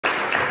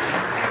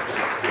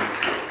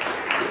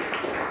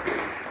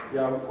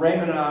Yeah,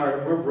 Raymond and I,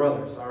 we're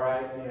brothers, all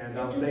right? And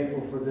I'm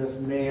thankful for this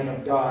man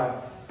of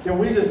God. Can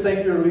we just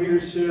thank your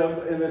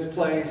leadership in this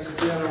place,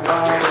 Jen and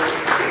Riley?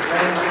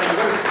 And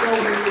there's so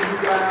many of you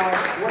guys.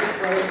 What a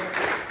place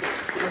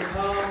to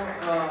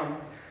come.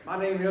 My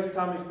name is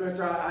Tommy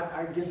Spencer.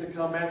 I get to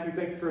come. Matthew,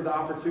 thank you for the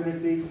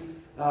opportunity.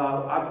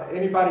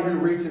 Anybody who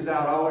reaches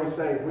out, I always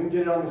say, if we can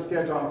get it on the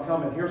schedule, I'm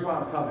coming. Here's why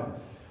I'm coming.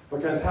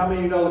 Because how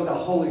many of you know that the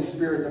Holy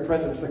Spirit, the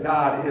presence of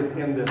God, is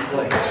in this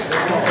place?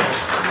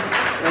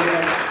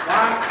 And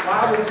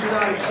why would you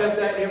not accept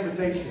that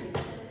invitation?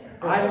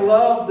 I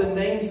love the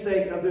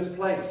namesake of this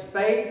place.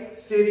 Faith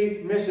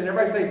City Mission.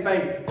 Everybody say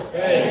faith.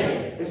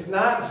 Faith. It's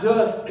not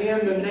just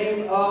in the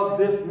name of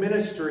this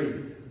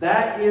ministry.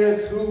 That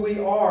is who we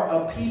are,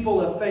 a people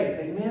of faith.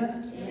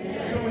 Amen?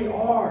 It's who we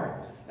are.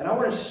 And I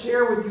want to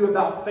share with you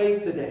about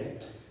faith today.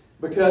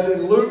 Because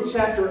in Luke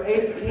chapter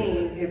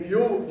 18, if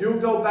you'll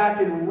go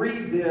back and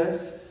read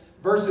this,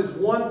 verses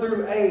 1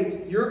 through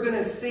 8, you're going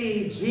to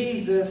see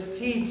Jesus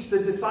teach the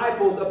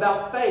disciples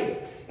about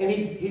faith. And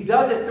he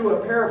does it through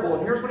a parable.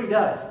 And here's what he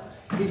does.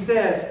 He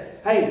says,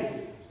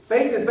 hey,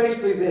 faith is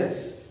basically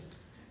this.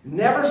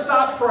 Never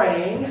stop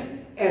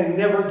praying and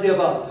never give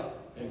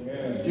up.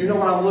 Amen. Do you know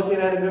what I'm looking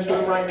at in this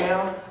room right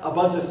now? A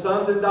bunch of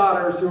sons and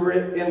daughters who are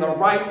in the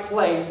right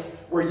place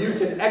where you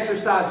can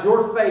exercise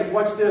your faith.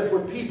 Watch this.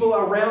 With people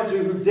around you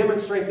who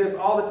demonstrate this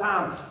all the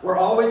time. We're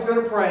always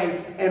going to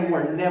pray and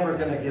we're never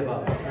going to give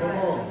up.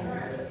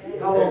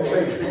 How long has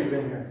Faith City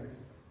been here?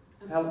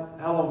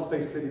 How long has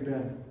Faith City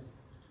been?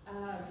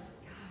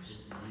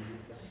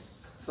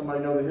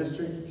 Somebody know the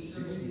history?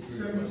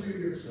 72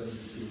 years.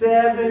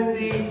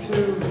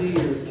 72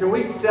 years. Can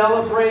we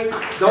celebrate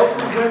those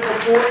who went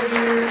before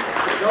you,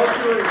 those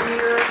who are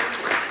here?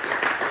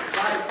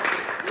 Like,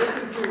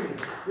 listen to me.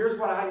 Here's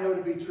what I know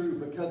to be true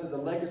because of the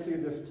legacy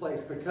of this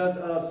place, because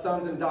of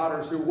sons and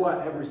daughters who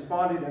have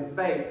responded in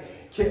faith.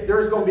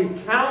 There's going to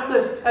be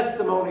countless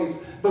testimonies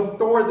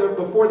before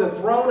the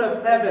throne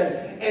of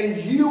heaven, and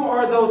you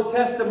are those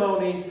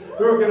testimonies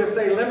who are going to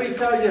say, let me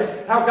tell you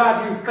how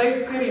God used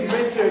Faith City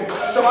Mission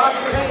so I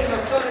became a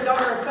son and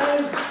daughter of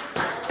faith.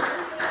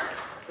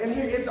 And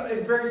here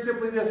it's very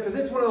simply this, because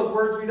it's one of those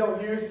words we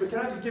don't use, but can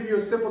I just give you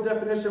a simple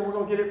definition? We're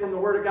going to get it from the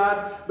Word of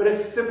God, but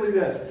it's simply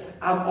this.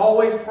 I'm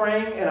always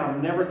praying and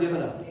I'm never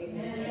giving up.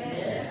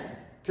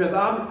 Because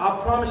I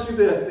promise you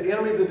this, the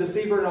enemy's a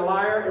deceiver and a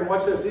liar, and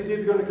watch this, he's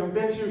either going to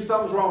convince you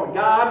something's wrong with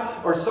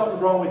God or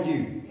something's wrong with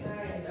you.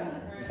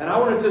 And I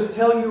want to just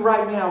tell you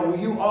right now, will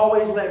you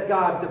always let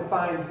God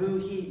define who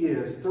He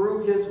is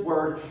through His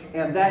Word?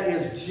 And that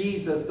is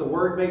Jesus, the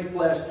Word made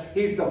flesh.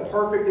 He's the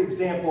perfect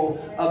example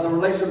of the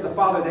relationship with the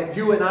Father that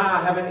you and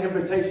I have an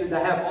invitation to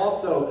have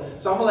also.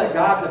 So I'm going to let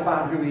God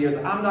define who He is.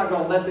 I'm not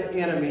going to let the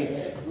enemy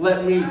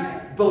let me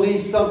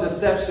believe some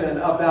deception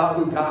about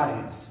who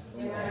God is.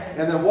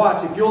 And then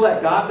watch, if you'll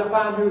let God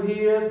define who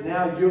He is,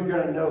 now you're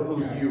going to know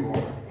who you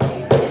are.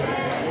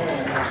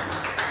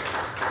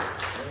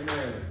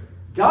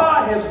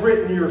 God has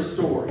written your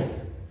story.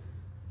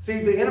 See,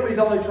 the enemy's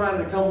only trying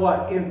to come,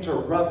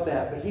 interrupt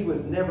that. But he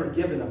was never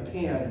given a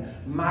pen.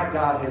 My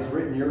God has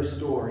written your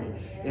story.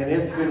 And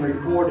it's been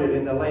recorded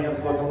in the Lamb's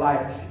Book of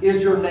Life.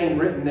 Is your name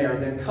written there?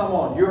 Then come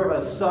on, you're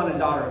a son and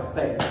daughter of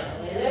faith.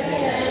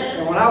 Amen.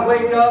 And when I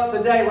wake up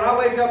today, when I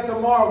wake up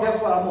tomorrow, guess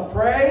what? I'm going to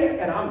pray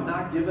and I'm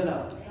not giving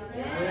up.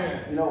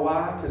 Amen. You know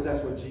why? Because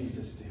that's what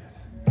Jesus did.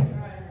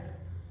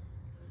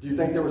 Do you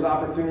think there was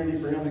opportunity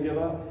for Him to give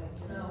up?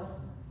 No.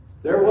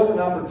 There was an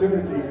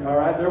opportunity, all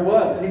right? There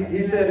was.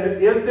 He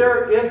said, is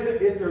there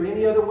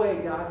any other way,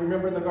 God?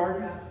 Remember in the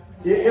garden?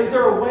 Is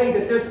there a way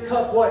that this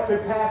cup,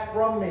 could pass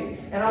from me?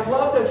 And I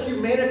love the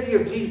humanity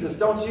of Jesus,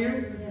 don't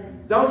you?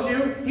 Don't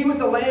you? He was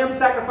the lamb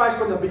sacrificed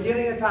from the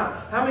beginning of time.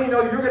 How many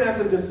know you're going to have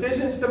some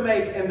decisions to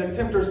make and the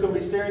tempter's going to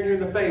be staring you in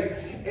the face?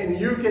 And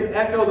you can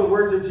echo the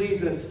words of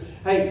Jesus.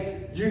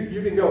 Hey,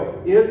 you can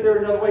go, is there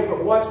another way?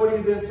 But watch what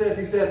He then says.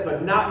 He says,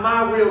 but not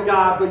my will,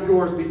 God, but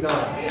yours be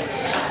done.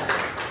 Amen.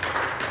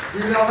 Do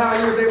you know how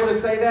He was able to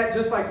say that?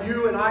 Just like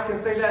you and I can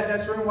say that in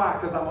this room. Why?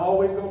 Because I'm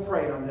always going to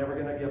pray and I'm never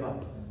going to give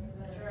up.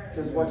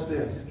 Because watch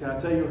this. Can I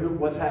tell you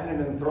what's happening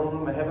in the throne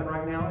room of heaven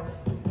right now?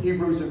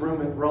 Hebrews and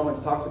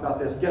Romans talks about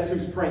this. Guess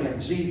who's praying?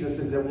 Jesus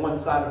is at one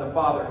side of the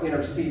Father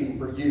interceding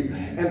for you.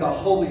 And the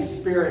Holy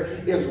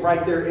Spirit is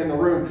right there in the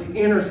room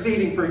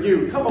interceding for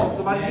you. Come on,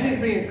 somebody. You need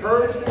to be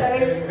encouraged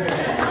today.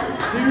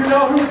 Do you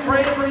know who's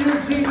praying for you?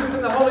 Jesus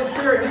and the Holy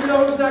Spirit. You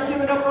know who's not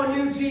giving up on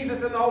you?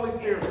 Jesus and the Holy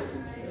Spirit.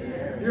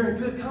 You're in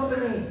good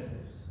company.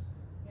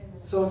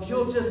 So if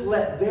you'll just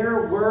let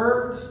their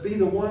words be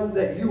the ones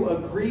that you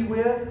agree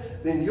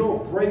with, then you'll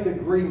break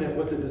agreement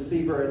with the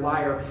deceiver and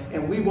liar,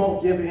 and we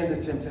won't give in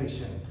to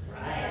temptation.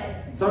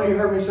 Some of you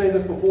heard me say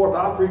this before, but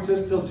I'll preach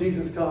this till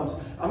Jesus comes.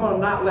 I'm going to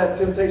not let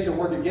temptation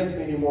work against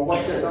me anymore.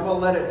 Watch this. I'm going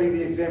to let it be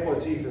the example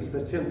of Jesus.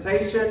 The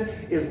temptation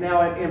is now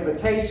an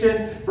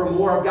invitation for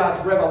more of God's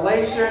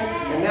revelation.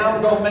 And now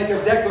I'm going to make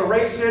a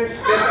declaration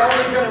that's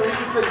only going to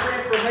lead to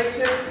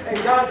transformation.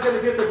 And God's going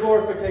to get the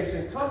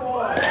glorification. Come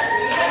on. Isn't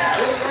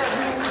that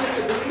who we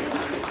get to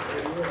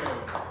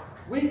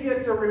be? We get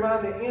get to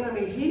remind the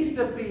enemy he's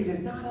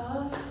defeated, not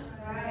us.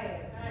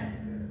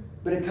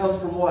 But it comes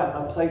from what?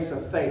 A place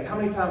of faith. How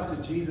many times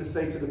did Jesus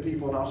say to the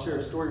people, and I'll share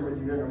a story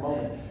with you in a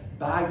moment,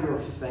 by your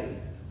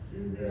faith?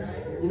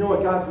 You know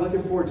what God's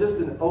looking for? Just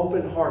an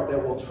open heart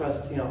that will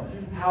trust Him.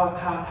 How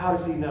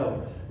does He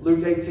know?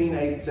 Luke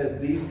 18:8 says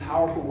these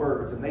powerful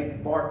words, and they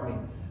mark me.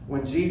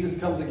 When Jesus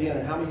comes again,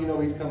 and how many of you know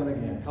He's coming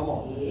again? Come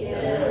on.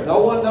 Yeah. No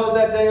one knows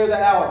that day or the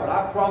hour, but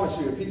I promise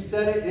you, if He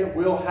said it, it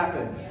will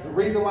happen. The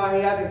reason why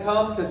He hasn't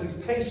come, because He's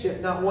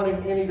patient, not wanting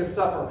any to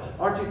suffer.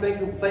 Aren't you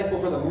thankful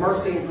for the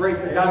mercy and grace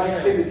that God's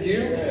extended you?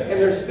 And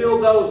there's still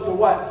those to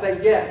what?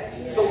 Say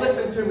yes. So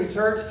listen to me,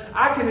 church.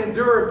 I can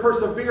endure and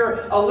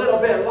persevere a little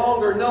bit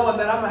longer knowing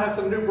that I'm going to have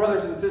some new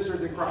brothers and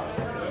sisters in Christ.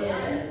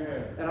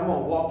 And I'm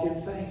going to walk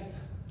in faith.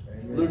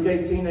 Luke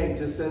 18:8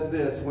 just says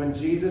this, when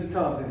Jesus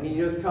comes, and He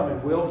is coming,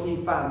 will He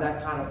find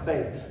that kind of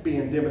faith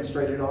being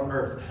demonstrated on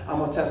earth? I'm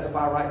going to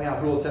testify right now.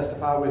 Who will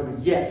testify with me?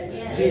 Yes,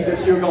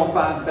 Jesus, you're going to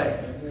find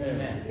faith.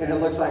 And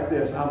it looks like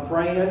this. I'm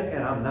praying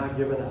and I'm not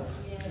giving up.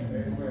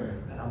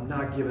 And I'm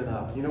not giving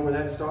up. You know where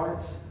that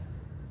starts?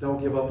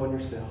 Don't give up on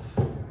yourself.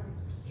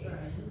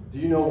 Do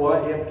you know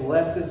what? It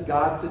blesses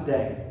God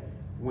today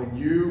when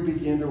you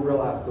begin to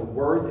realize the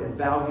worth and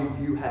value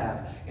you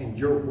have, and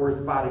you're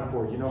worth fighting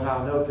for. You know how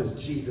I know? Because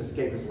Jesus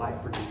gave His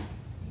life for you.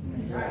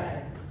 That's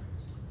right.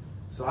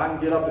 So I can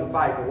get up and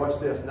fight, but watch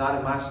this, not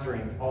in my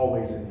strength,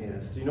 always in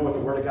His. Do you know what the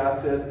Word of God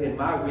says? In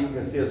my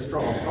weakness, He is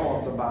strong. Come on,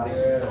 somebody.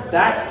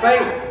 That's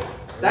faith.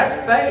 That's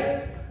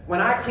faith. When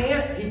I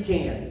can't, He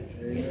can.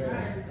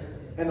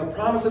 And the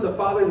promise of the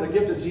Father and the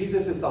gift of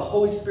Jesus is the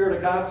Holy Spirit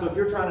of God. So if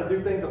you're trying to do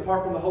things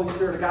apart from the Holy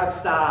Spirit of God,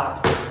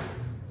 stop.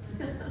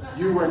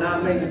 You were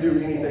not made to do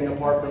anything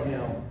apart from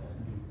Him.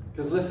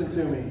 Because listen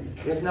to me,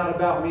 it's not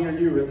about me or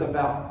you, it's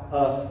about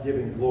us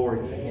giving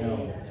glory to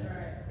Him.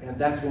 And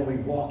that's when we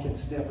walk in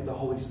step with the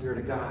Holy Spirit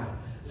of God.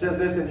 It says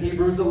this in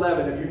Hebrews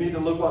 11, if you need to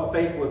look what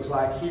faith looks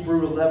like,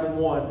 Hebrews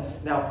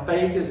 11:1. Now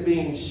faith is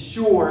being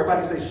sure,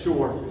 everybody say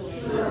sure,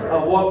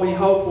 of what we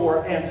hope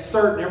for, and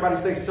certain, everybody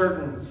say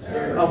certain,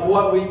 of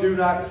what we do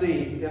not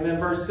see. And then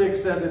verse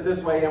 6 says it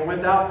this way, and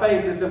without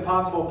faith it's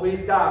impossible to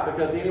please God,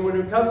 because anyone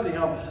who comes to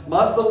Him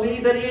must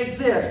believe that He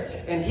exists,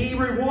 and He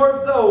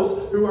rewards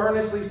those who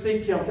earnestly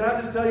seek Him. Can I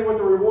just tell you what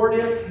the reward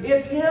is?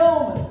 It's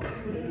Him.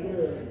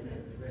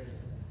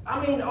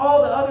 I mean,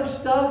 all the other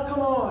stuff, come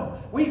on.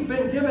 We've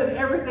been given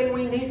everything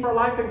we need for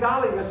life and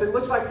godliness. It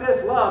looks like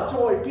this: love,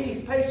 joy,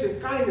 peace, patience,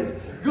 kindness,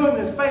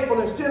 goodness,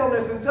 faithfulness,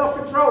 gentleness, and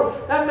self-control.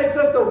 That makes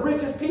us the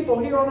richest people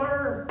here on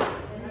earth.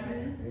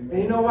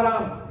 And you know what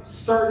I'm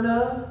certain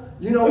of?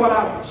 You know what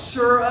I'm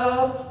sure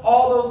of?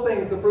 All those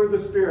things, the fruit of the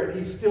Spirit,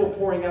 He's still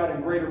pouring out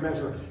in greater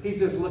measure. He's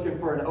just looking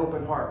for an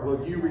open heart.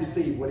 Will you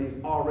receive what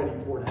He's already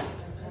poured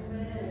out?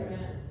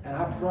 And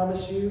I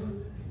promise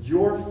you,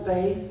 your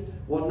faith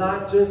will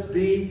not just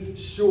be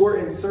sure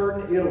and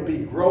certain, it'll be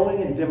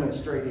growing and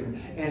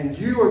demonstrating. And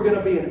you are going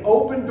to be an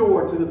open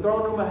door to the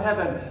throne room of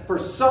heaven for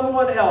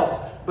someone else.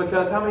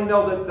 Because how many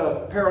know that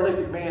the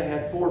paralytic man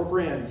had 4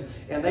 friends,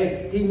 and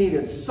he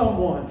needed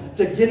someone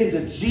to get him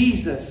to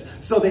Jesus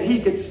so that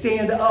he could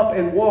stand up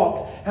and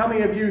walk? How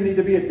many of you need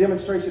to be a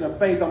demonstration of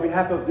faith on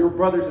behalf of your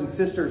brothers and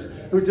sisters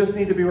who just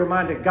need to be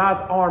reminded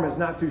God's arm is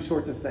not too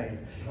short to save?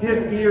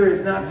 His ear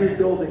is not too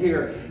dull to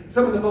hear.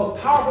 Some of the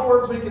most powerful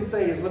words we can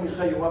say is, let me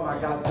tell you what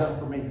my God's done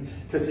for me,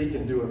 because He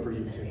can do it for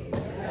you too.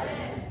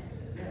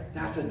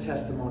 That's a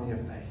testimony of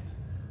faith.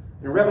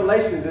 In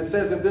Revelations, it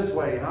says it this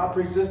way, and I'll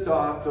preach this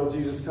till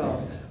Jesus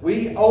comes.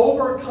 We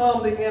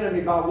overcome the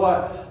enemy by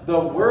what? The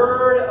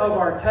word of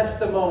our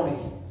testimony.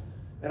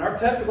 And our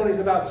testimony is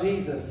about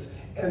Jesus.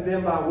 And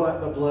then by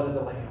what? The blood of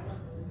the Lamb.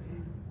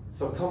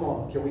 So come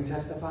on, can we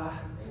testify?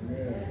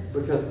 Amen.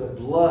 Because the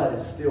blood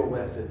is still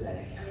wet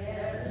today.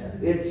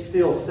 It's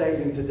still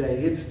saving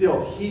today. It's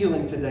still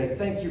healing today.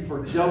 Thank you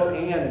for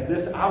Joanne and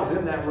this. I was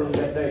in that room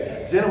that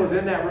day. Jenna was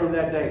in that room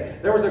that day.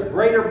 There was a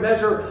greater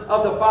measure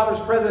of the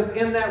Father's presence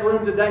in that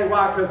room today.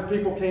 Why? Because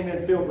people came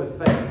in filled with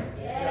faith.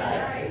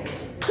 Yes.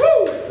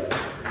 Woo!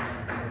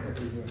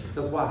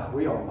 Because why?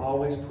 We are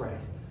always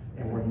praying,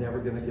 and we're never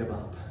going to give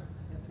up.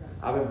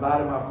 I've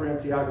invited my friend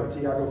Tiago.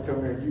 Tiago, come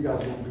here. You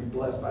guys will be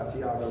blessed by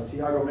Tiago.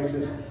 Tiago makes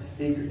this.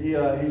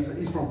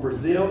 He's from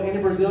Brazil.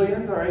 Any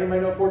Brazilians? Or anybody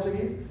know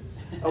Portuguese?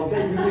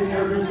 Okay, you can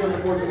introduce them to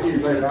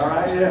Portuguese later, all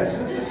right? Yes.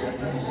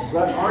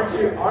 But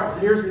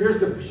here's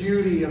the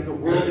beauty of the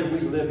world that we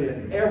live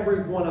in.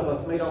 Every one of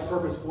us made on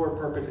purpose for a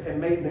purpose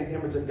and made in the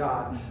image of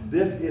God.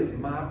 This is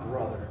my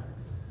brother,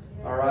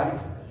 all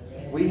right?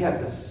 We have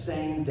the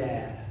same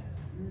dad.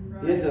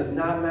 It does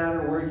not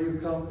matter where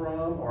you've come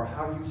from or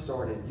how you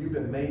started. You've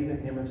been made in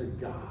the image of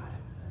God.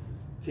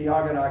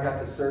 Tiago and I got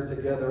to serve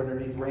together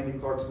underneath Randy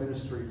Clark's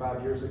ministry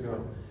 5 years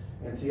ago.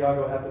 And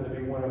Tiago happened to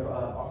be one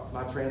of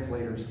my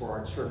translators for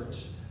our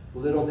church.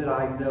 Little did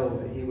I know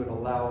that he would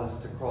allow us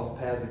to cross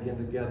paths again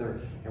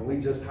together. And we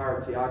just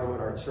hired Tiago at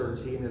our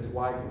church, he and his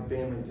wife and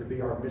family, to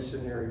be our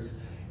missionaries.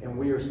 And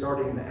we are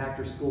starting an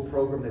after-school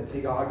program that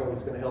Tiago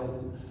is going to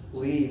help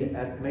lead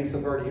at Mesa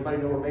Verde. Anybody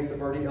know where Mesa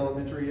Verde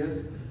Elementary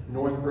is?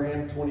 North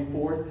Grand,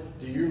 24th.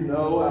 Do you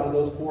know out of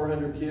those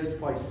 400 kids,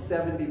 probably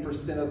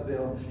 70% of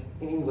them,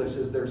 English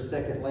is their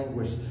second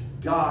language.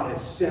 God has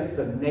sent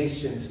the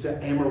nations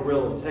to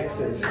Amarillo,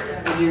 Texas.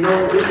 And you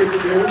know what we get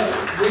to do?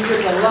 We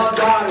get to love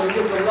God and we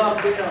get to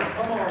love them.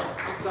 Come on,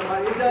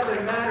 somebody. It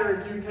doesn't matter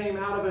if you came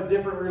out of a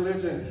different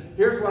religion.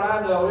 Here's what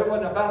I know. It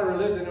wasn't about a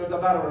religion. It was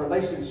about a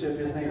relationship.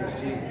 His name is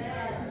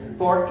Jesus.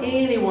 For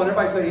anyone,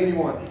 everybody say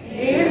anyone.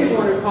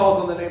 Anyone who calls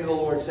on the name of the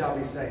Lord shall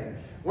be saved.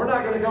 We're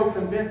not going to go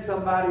convince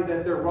somebody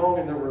that they're wrong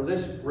in their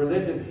religion.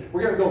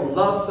 We're going to go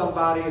love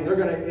somebody and they're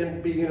going to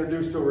be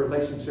introduced to a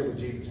relationship with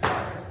Jesus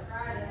Christ.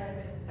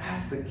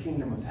 That's the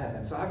kingdom of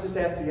heaven. So I just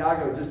asked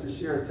Tiago just to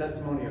share a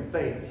testimony of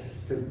faith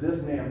because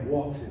this man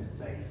walks in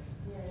faith.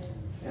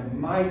 And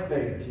my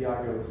faith,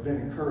 Tiago, has been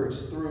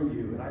encouraged through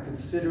you. And I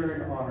consider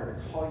it an honor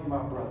to call you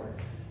my brother.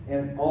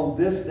 And on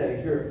this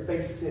day here at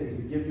Faith City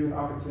to give you an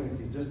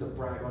opportunity just to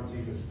brag on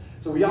Jesus.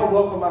 So we all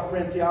welcome my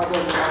friend Tiago.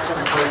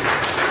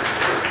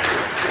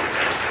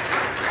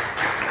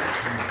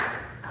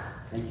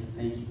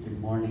 Thank you. Good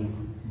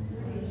morning.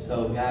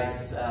 So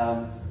guys,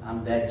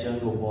 I'm that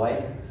jungle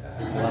boy.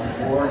 I was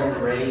born and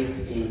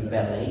raised in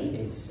Belém.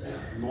 It's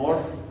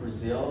north of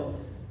Brazil,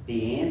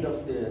 the end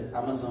of the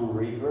Amazon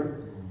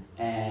River.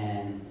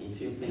 And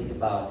if you think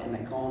about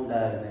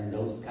anacondas and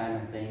those kind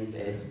of things,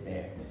 it's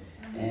there.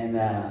 And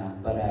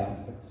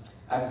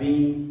I've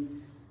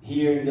been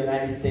here in the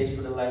United States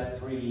for the last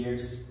 3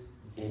 years.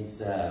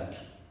 It's a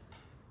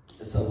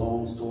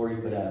long story,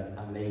 but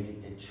I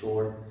made it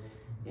short.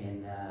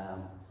 And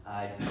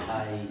I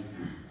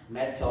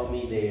met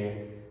Tommy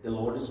there. The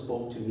Lord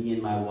spoke to me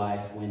and my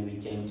wife when we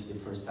came to the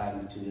first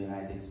time to the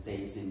United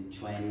States in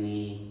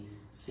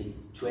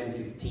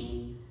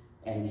 2015.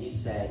 And he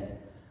said,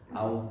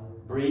 I'll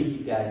bring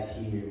you guys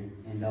here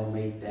and I'll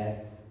make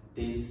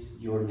this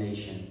your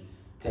nation.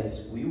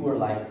 Because we were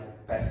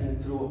like passing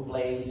through a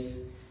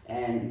place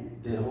and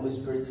the Holy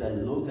Spirit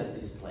said, look at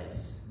this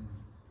place.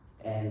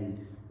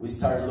 And we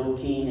started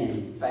looking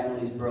and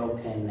families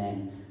broken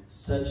and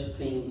such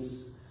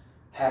things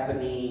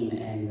happening.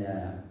 And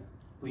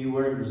we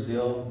were in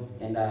Brazil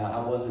and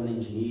I was an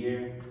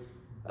engineer.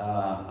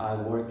 I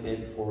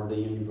worked for the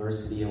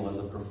university. I was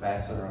a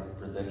professor of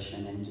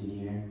production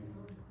engineer,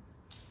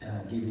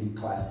 giving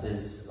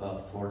classes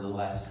for the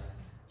last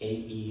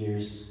 8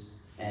 years.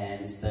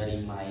 And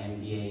studying my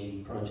MBA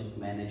in project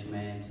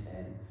management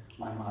and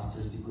my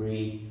master's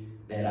degree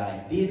that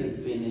I didn't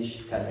finish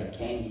because I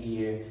came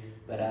here,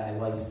 but I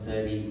was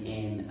studying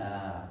in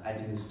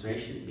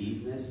administration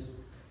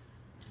business.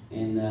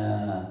 And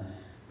the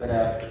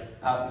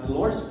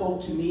Lord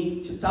spoke to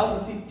me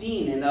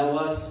 2015, and I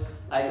was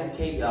like,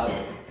 okay, God,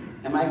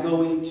 am I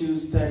going to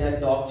study a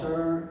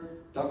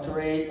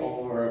doctorate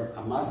or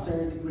a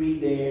master's degree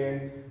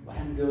there? What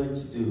I'm going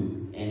to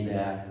do? And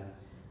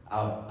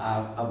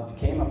I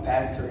became a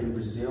pastor in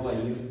Brazil, a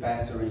youth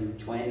pastor in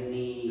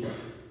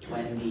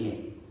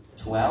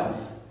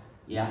 2012,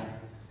 yeah.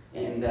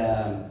 And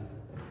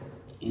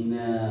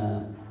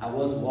I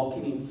was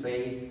walking in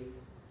faith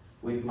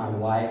with my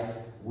wife.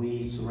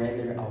 We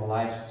surrendered our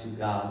lives to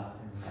God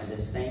at the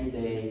same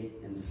day,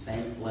 in the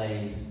same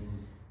place,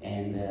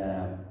 and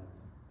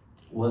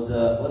was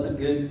a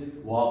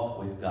good walk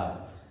with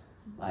God,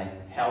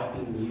 like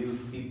helping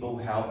youth people,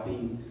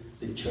 helping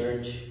the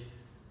church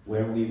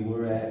where we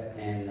were at,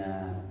 and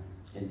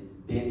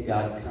then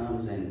God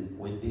comes and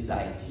with this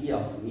idea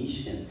of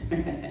mission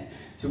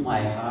to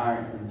my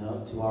heart,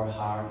 to our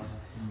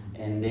hearts,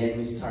 and then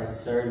we start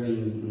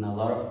serving in a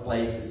lot of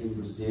places in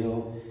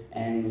Brazil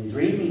and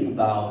dreaming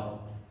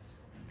about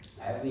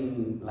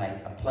having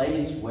like a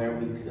place where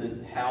we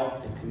could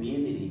help the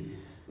community,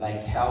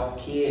 like help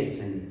kids.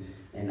 And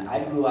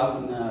I grew up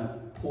in a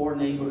poor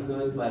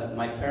neighborhood, but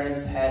my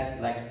parents had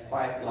like a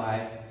quiet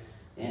life,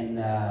 and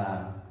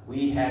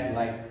we had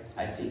like,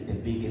 I think, the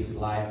biggest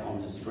life on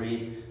the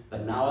street.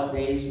 But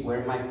nowadays,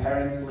 where my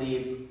parents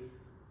live,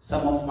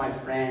 some of my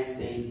friends,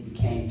 they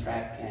became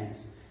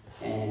traficants,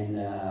 and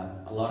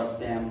a lot of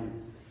them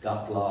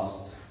got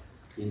lost,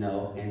 and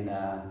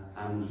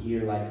I'm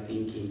here like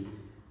thinking,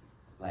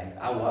 like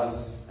I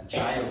was a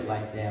child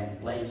like them,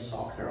 playing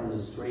soccer on the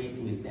street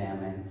with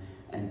them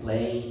and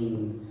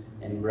playing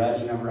and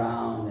running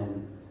around,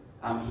 and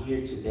I'm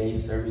here today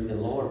serving the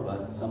Lord,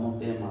 but some of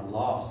them are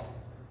lost.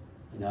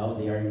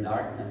 They are in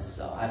darkness.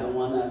 So I don't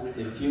want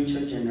the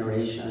future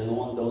generation, I don't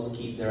want those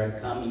kids that are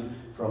coming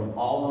from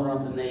all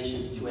around the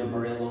nations to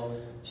Amarillo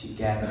to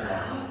get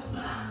lost,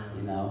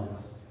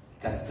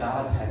 because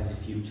God has a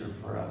future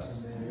for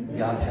us.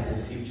 God has a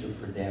future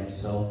for them.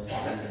 So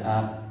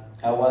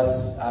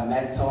I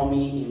met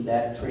Tommy in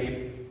that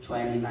trip,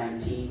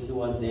 2019. He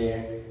was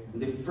there.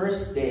 The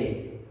first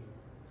day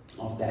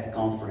of that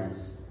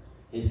conference,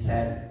 he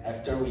said,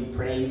 after we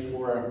prayed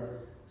for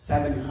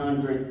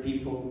 700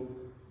 people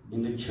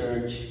in the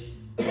church,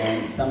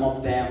 and some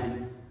of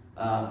them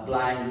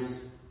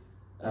blinds,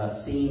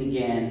 seeing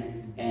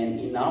again, and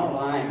in our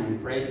line we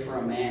prayed for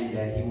a man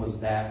that he was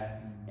deaf,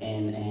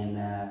 and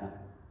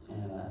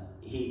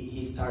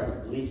he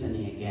started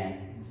listening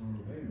again.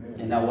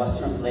 And I was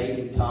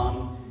translating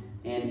Tom,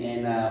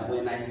 And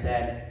when I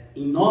said,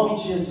 em nome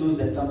de Jesus,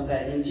 that Tom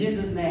said, in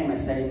Jesus' name, I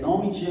said, em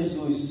nome de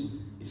Jesus,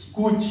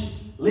 escute,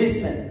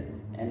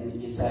 listen.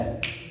 And he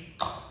said,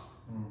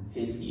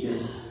 his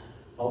ears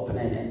opened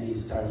and he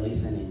started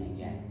listening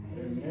again.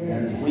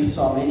 And we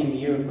saw many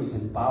miracles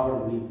and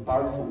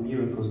powerful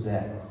miracles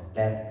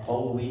that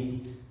whole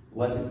week.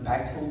 Was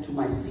impactful to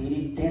my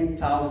city.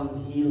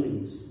 10,000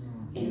 healings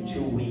in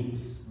 2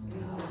 weeks.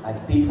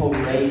 Like people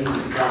raising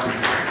from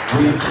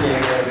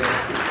wheelchairs.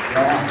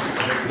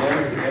 Yeah, it's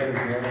very, very,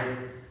 very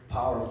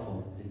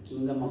powerful. The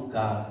kingdom of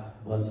God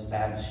was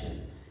established.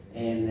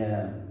 And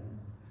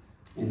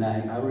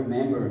I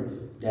remember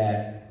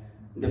that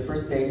the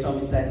first day Tommy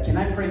said, can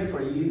I pray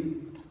for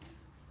you?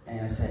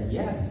 And I said,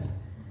 yes.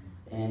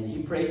 And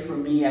he prayed for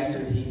me.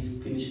 After he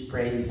finished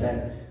praying, he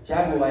said,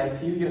 Tiago, I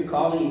feel your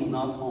calling is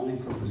not only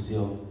for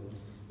Brazil.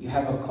 You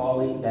have a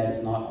calling that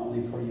is not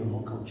only for your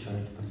local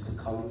church, but it's a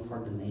calling for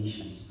the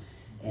nations.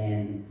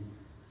 And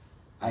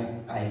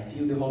I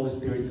feel the Holy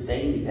Spirit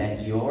saying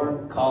that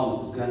your call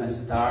is going to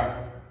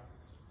start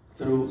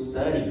through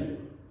study.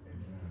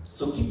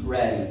 So keep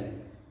ready,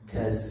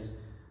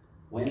 because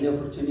when the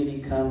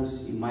opportunity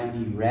comes, you might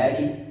be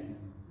ready.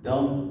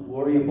 Don't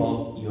worry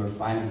about your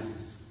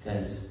finances,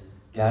 because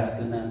God's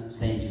going to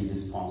send you the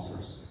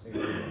sponsors.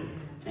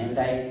 And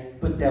I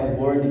put that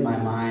word in my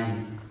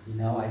mind. You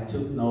know, I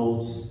took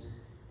notes.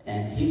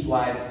 And his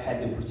wife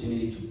had the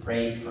opportunity to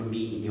pray for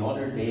me the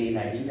other day, and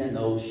I didn't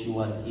know she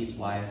was his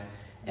wife.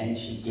 And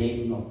she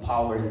gave him a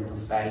power and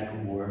prophetic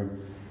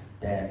word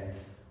that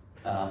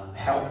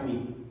helped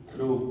me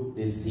through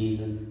this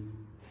season.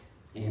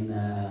 In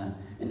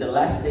the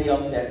last day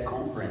of that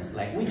conference,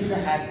 like, we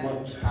didn't have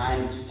much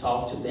time to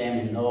talk to them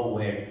and know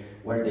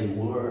where they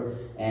were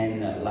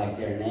and like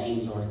their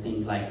names or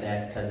things like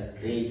that, because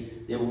they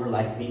were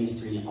like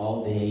ministering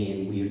all day,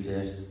 and we were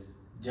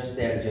just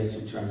there just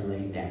to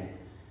translate them.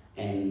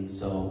 And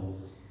so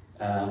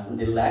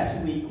the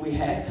last week we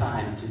had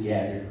time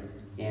together,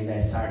 and I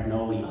started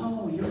knowing,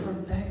 oh, you're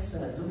from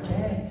Texas,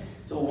 okay.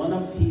 So one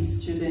of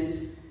his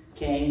students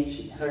came,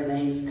 her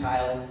name's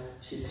Kyle.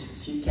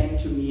 She came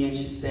to me and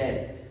she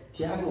said,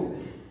 Tiago,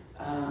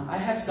 I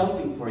have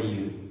something for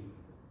you.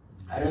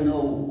 I don't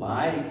know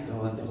why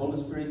the Holy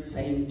Spirit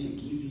saying to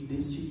give you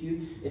this to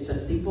you. It's a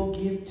simple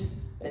gift.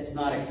 It's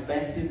not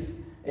expensive.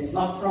 It's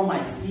not from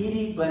my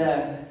city, but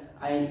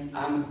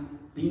I'm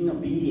being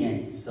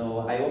obedient. So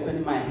I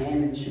opened my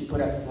hand and she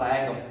put a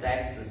flag of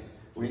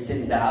Texas,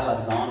 written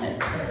Dallas on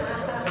it.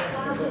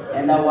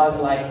 And I was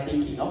like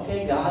thinking,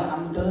 okay, God,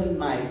 I'm doing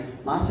my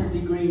master's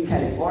degree in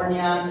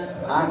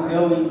California. I'm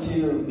going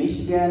to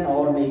Michigan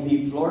or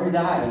maybe Florida.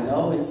 I don't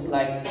know. It's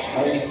like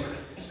most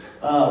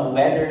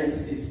weather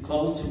is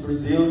close to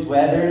Brazil's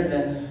weathers,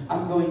 and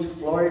I'm going to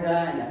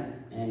Florida,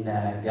 and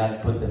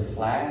God put the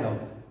flag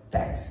of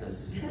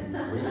Texas,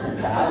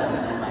 written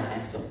Dallas on my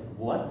hand. So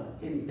what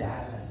in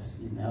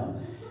Dallas, you know?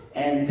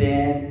 And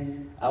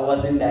then I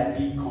was in that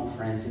big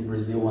conference in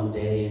Brazil one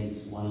day,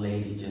 and one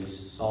lady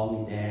just saw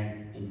me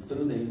there and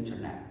through the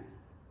internet.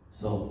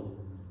 So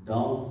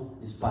don't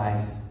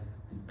despise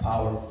the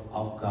power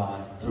of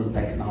God through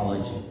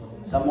technology.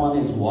 Someone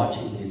is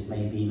watching this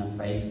maybe in a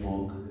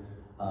Facebook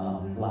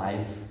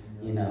life,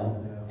 you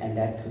know, and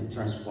that could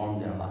transform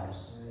their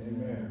lives.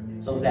 Amen.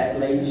 So that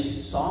lady, she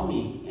saw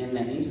me in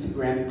an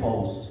Instagram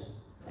post,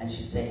 and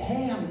she said,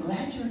 hey, I'm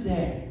glad you're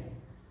there,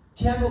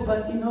 Tiago,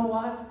 but you know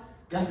what?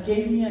 God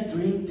gave me a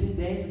dream 2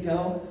 days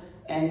ago,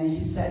 and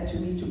he said to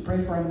me to pray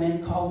for a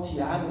man called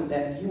Tiago,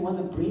 that he want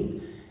to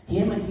bring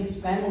him and his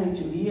family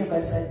to here. But I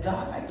said,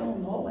 God, I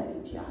don't know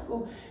any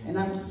Tiago, and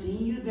I'm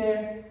seeing you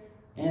there,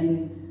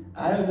 and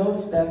I don't know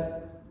if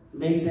that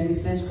makes any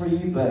sense for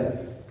you,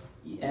 but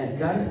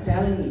God is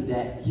telling me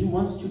that he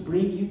wants to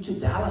bring you to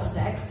Dallas,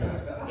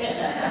 Texas.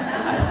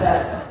 I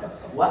said,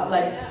 what,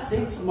 like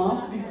 6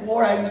 months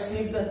before I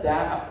received the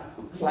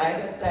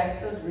flag of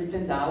Texas,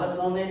 written Dallas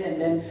on it,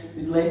 and then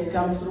this lady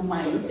comes through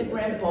my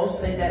Instagram post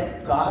say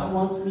that God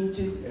wants me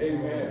to.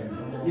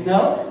 Amen. You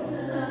know?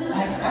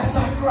 Like, I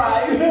start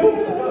crying. I know,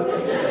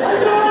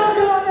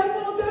 God, I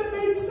know that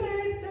makes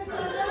sense.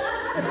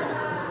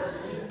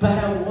 But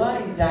I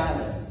was in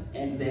Dallas,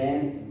 and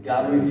then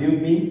God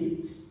revealed me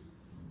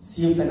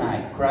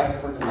CFNI, Christ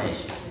for the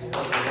Nations.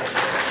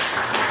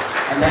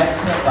 And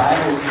that's a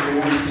Bible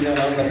school, if you don't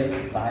know, but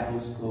it's a Bible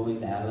school in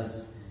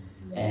Dallas.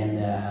 And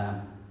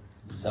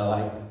so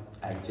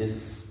I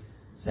just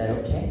said,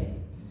 okay.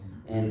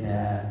 And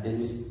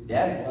then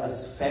that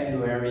was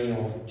February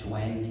of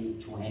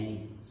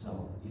 2020.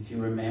 So if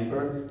you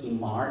remember, in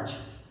March,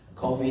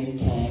 COVID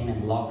came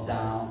and locked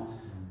down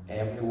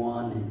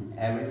everyone in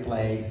every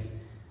place.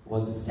 It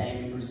was the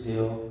same in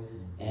Brazil.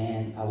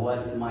 And I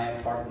was in my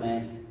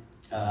apartment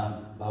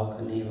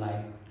balcony,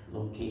 like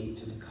looking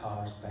to the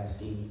cars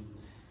passing,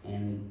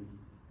 and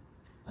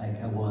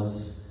like I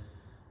was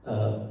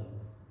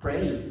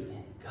praying,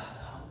 and God,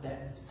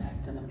 is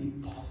that gonna be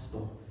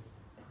possible?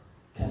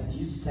 Because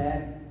you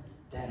said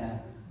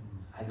that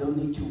I don't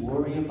need to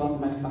worry about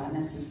my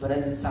finances. But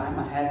at the time,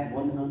 I had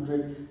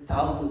 $100,000,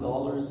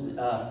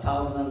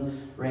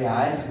 1,000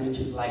 reais, which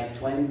is like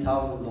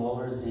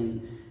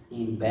 $20,000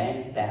 in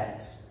bank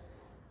debts.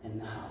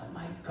 And how am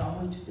I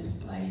going to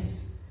this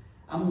place?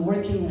 I'm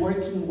working.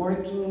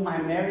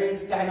 My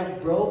marriage's kind of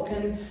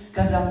broken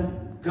because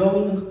I'm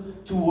going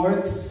to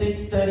work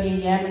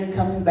 6:30 a.m. and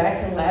coming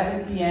back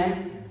 11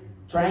 p.m.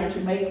 trying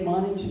to make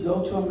money to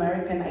go to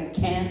America, and I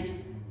can't.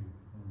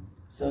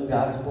 So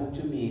God spoke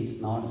to me,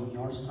 it's not in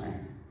your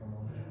strength.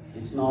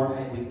 It's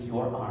not with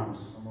your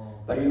arms.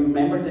 But you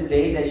remember the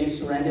day that you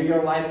surrendered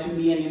your life to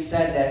me and you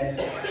said that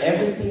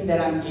everything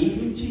that I'm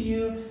giving to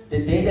you,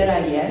 the day that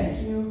I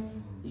ask you,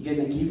 you're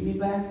going to give me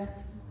back?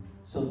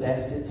 So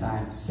that's the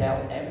time.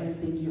 Sell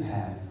everything you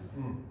have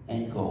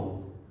and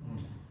go.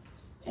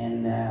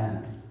 And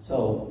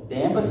so the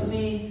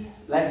embassy,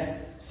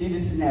 let's see the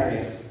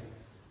scenario.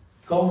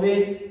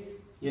 COVID,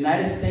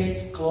 United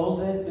States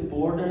closed the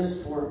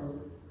borders for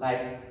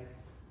like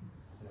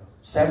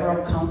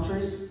several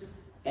countries,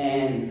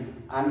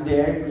 and I'm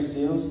there in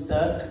Brazil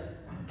stuck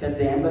because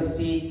the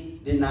embassy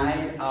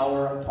denied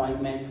our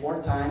appointment 4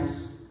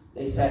 times.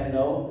 They said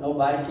no,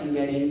 nobody can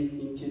get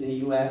into the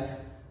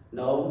US.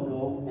 No,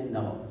 no, and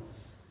no. I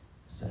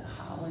said,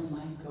 how am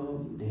I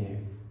going there?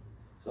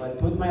 So I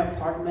put my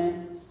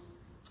apartment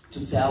to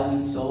sell. We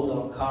sold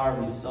our car,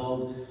 we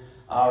sold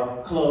our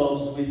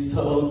clothes, we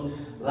sold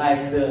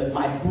like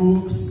my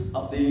books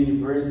of the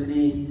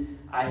university.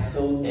 I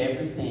sold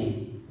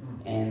everything,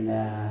 and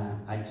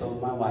I told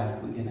my wife,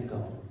 we're gonna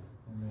go.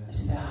 And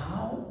she said,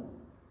 how?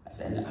 I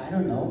said, I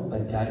don't know,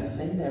 but God is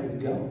saying there we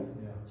go.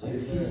 So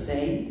if He's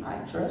saying, I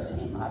trust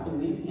Him, I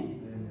believe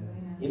Him.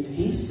 If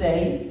He's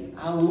saying,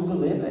 I will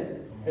believe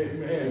it.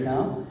 You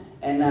know?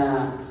 And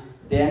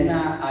then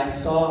I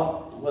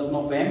saw, it was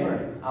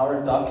November,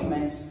 our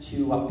documents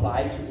to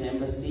apply to the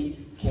embassy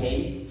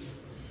came,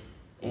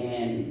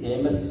 and the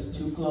embassy is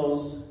too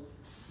close.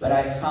 But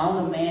I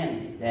found a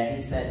man that he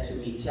said to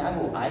me,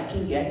 Tiago, I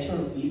can get your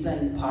visa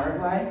in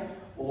Paraguay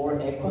or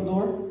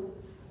Ecuador.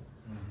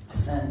 I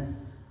said,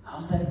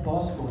 how's that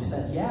possible? He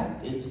said, yeah,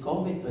 it's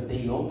COVID, but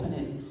they open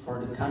it for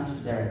the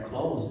countries that are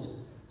closed.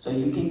 So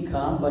you can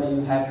come, but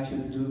you have to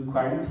do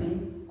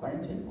quarantine.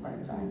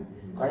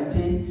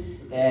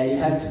 You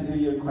have to do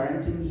your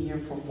quarantine here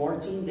for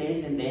 14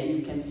 days, and then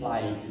you can fly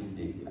into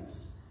the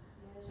US.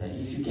 So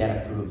if you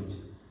get approved.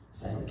 I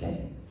said,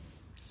 okay.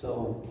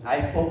 So I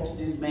spoke to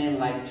this man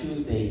like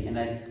Tuesday, and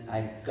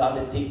I got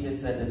the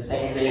tickets at the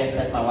same day. I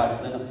said, my wife,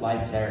 we're going to fly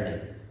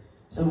Saturday.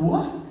 I said,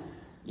 what?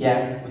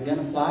 Yeah, we're going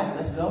to fly.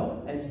 Let's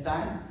go. It's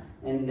time.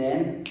 And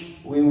then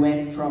we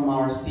went from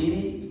our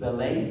city,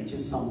 Belém, to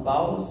São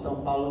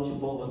Paulo to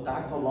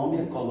Bogotá,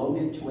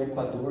 Colombia to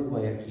Ecuador,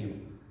 Guayaquil.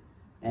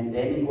 And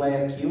then in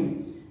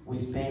Guayaquil, we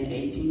spent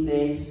 18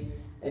 days.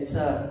 It's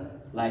a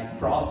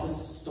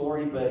process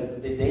story,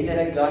 but the day that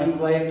I got in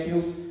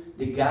Guayaquil,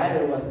 the guy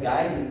that was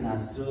guiding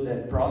us through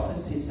that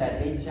process, he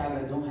said, hey, Tiago,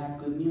 I don't have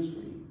good news for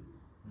you.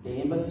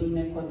 The embassy in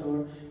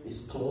Ecuador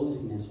is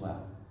closing as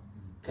well.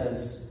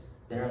 Because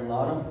there are a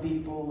lot of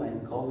people,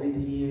 and COVID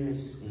here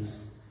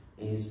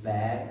is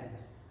bad.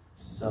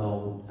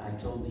 So I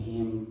told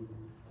him,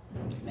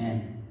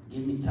 man,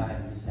 give me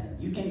time. He said,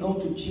 you can go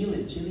to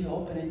Chile. Chile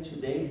opened it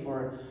today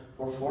for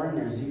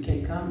foreigners. You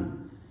can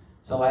come.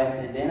 So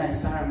then I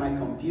started my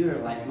computer,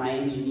 like my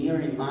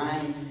engineering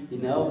mind, you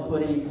know,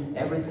 putting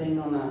everything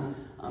on a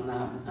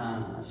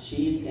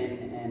sheet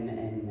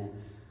and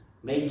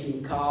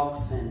making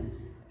calcs and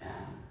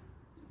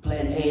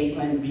plan A,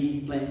 plan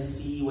B, plan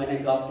C. When I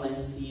got plan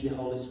C, the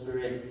Holy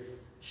Spirit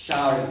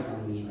shouted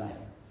on me like,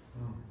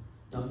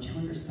 don't you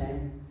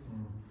understand?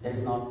 That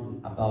is not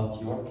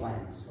about your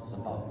plans, it's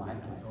about my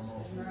plans.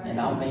 And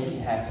I'll make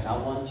it happen. I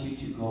want you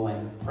to go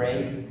and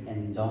pray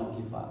and don't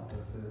give up.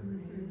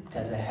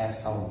 Because I have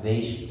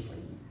salvation for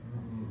you.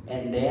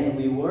 And then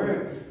we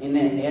were in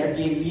an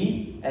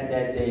Airbnb at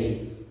that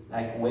day,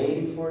 like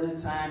waiting for the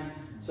time.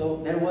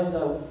 So there was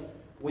a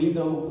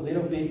window a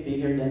little bit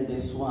bigger than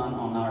this one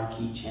on our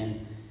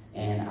kitchen.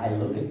 And I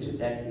looked into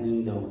that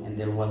window and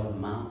there was a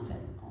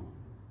mountain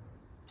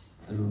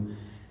through.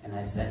 And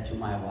I said to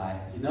my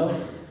wife, you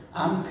know,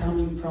 I'm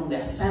coming from the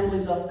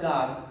Assemblies of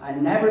God.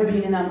 I've never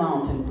been in a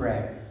mountain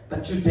prayer,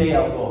 but today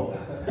I'll go.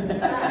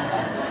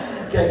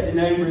 Because, you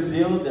know, in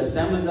Brazil, the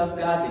Assemblies of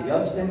God, they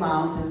go to the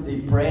mountains, they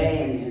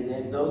pray,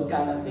 and those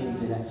kind of things.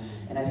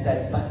 And I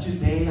said, but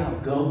today I'll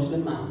go to the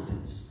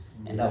mountains,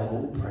 and I'll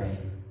go pray.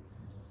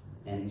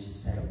 And she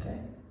said,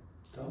 okay,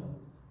 go.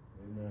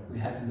 Amen. We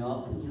have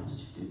nothing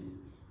else to do.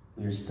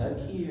 We're stuck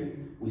here.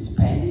 We're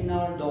spending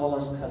our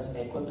dollars because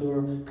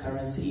Ecuador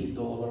currency is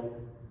dollar,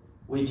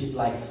 which is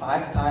like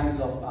 5 times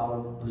of our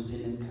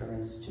Brazilian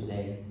currency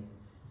today.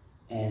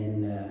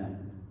 And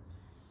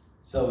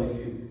so if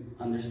you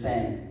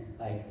understand,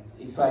 like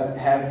if I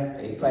have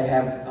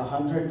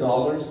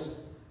 $100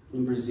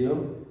 in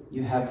Brazil,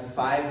 you have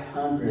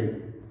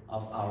 500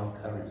 of our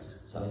currency.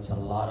 So it's a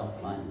lot of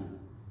money.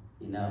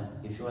 You know,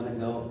 if you want to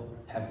go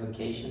have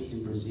vacations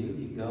in Brazil,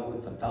 you go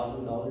with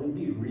 $1,000, you'll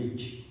be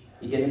rich.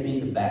 You're gonna be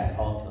in the best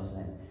hotels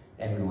and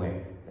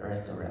everywhere, the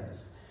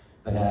restaurants.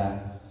 But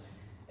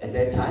at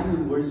that time,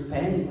 we were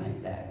spending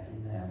like that.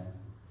 And I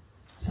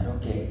said,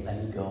 okay,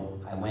 let me go.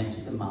 I went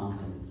to the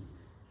mountain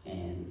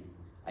and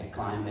I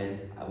climbed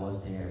it. I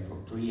was there for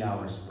 3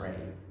 hours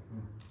praying.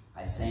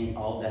 I sang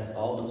all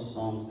those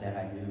songs that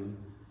I knew.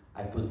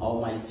 I put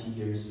all my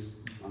tears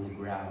on the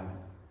ground,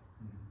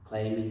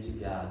 claiming to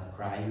God,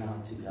 crying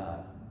out to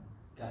God.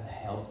 God,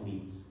 help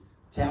me.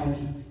 Tell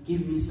me,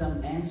 give me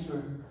some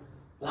answer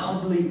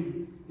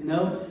loudly, you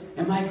know.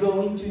 Am I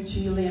going to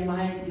Chile? Am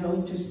I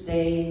going to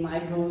stay? Am I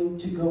going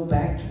to go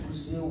back to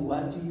Brazil?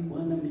 What do you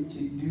want me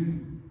to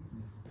do?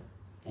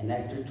 And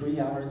after 3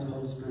 hours, the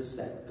Holy Spirit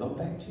said, go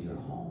back to your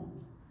home.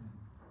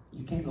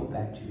 You can't go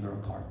back to your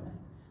apartment.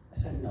 I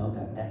said, no,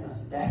 God,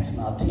 that's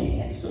not the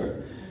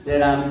answer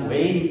that I'm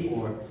waiting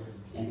for.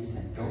 And he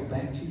said, go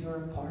back to your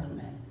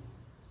apartment.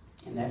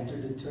 And after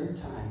the third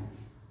time,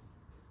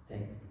 the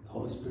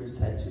Holy Spirit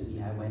said to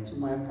me, I went to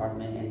my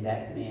apartment, and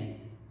that meant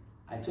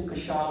I took a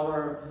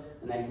shower,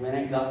 and when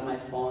I got my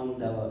phone,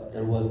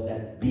 there was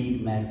that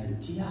big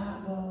message,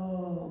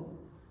 Tiago,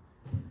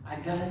 I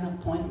got an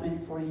appointment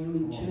for you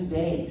in 2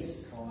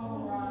 days.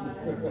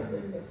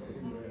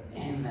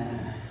 And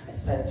I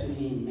said to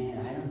him,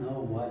 man, I don't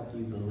know what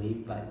you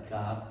believe, but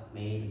God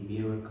made a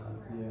miracle.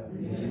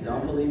 If you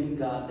don't believe in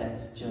God,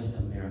 that's just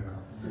a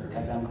miracle.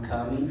 Because I'm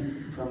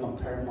coming from a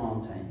prayer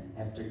mountain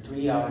after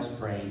 3 hours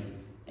praying,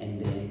 and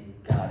then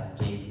God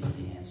gave me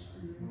the answer.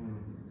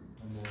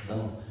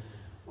 So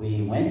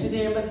we went to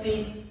the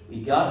embassy,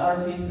 we got our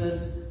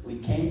visas, we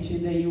came to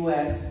the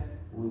US,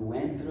 we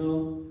went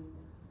through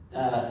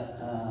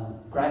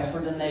Christ for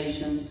the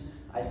Nations.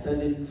 I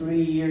studied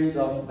 3 years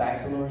of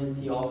baccalaureate in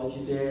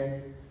theology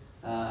there,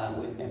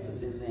 with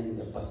emphasis in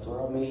the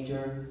pastoral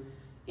major.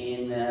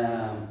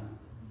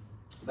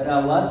 But I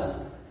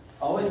was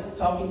always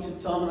talking to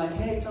Tommy, like,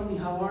 hey Tommy,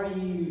 how are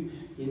you?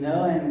 You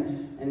know,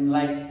 and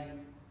like,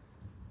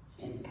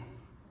 in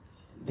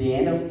the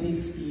end of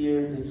this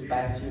year, this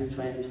past year,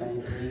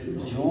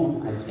 2023,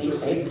 June, I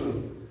think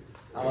April,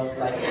 I was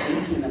like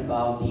thinking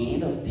about the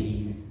end of the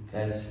year,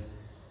 because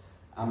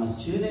I'm a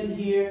student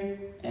here,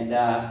 and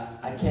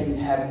I can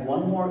have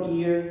 1 more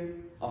year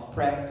of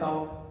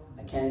practical.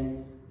 I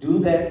can do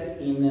that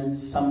in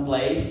some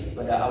place,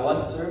 but I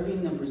was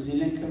serving a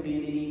Brazilian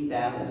community in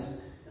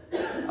Dallas.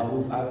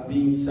 I've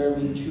been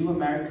serving 2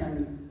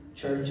 American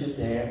churches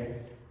there,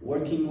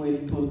 working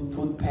with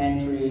food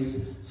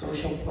pantries,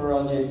 social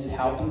projects,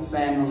 helping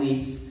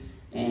families,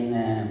 and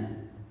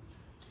then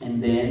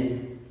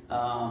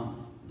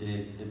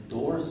the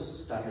doors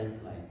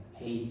started like,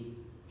 hey,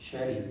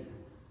 shutting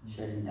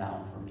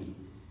down for me.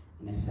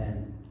 And I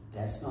said,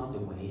 that's not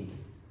the way.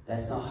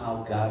 That's not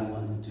how God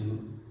wanted to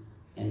do.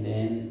 And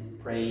then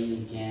praying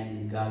again,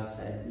 and God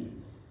said to me,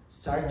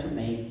 start to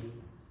make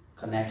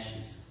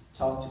connections.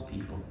 Talk to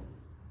people.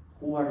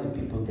 Who are the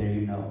people there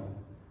you know?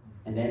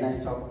 And then I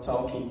started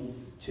talking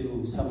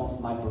to some of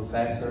my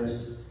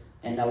professors,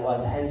 and I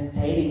was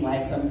hesitating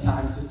like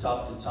sometimes to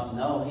talk to Tom.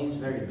 No, he's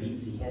very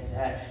busy. He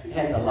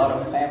has a lot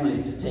of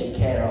families to take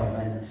care of,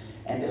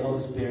 and the Holy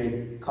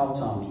Spirit called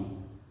Tommy.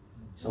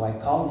 So I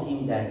called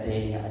him that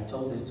day. I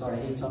told the story.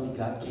 Hey Tommy,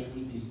 God gave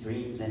me these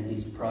dreams and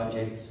these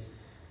projects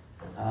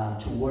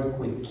to work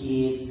with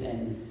kids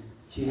and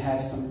to have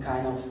some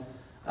kind of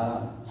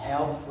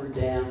help for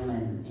them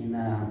and in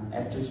an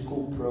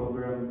after-school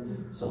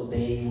program, so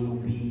they will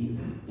be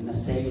in a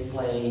safe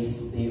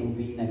place, they will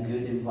be in a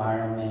good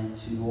environment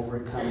to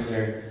overcome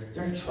their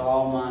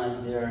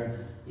traumas,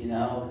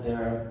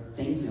 their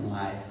things in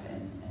life,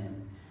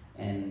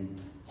 and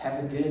have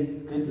a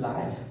good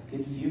life,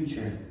 good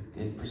future,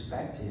 good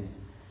perspective.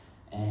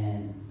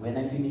 And when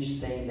I finished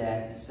saying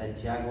that, he said,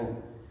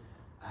 Tiago,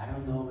 I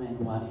don't know, man,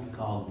 what you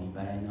called me,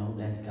 but I know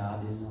that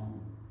God is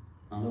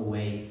on the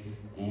way.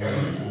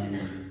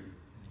 And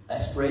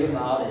let's pray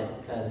about it,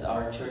 because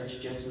our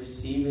church just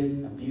received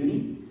a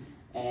beauty,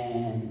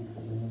 and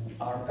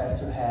our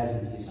pastor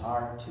has in his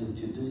heart to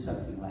do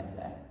something like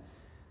that.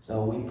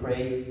 So we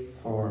prayed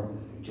for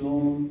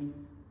June,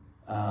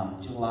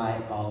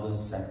 July,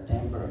 August,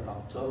 September,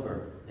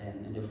 October.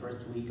 Then in the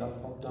first week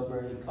of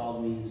October, he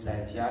called me and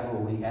said, Tiago,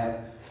 we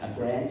have a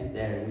grant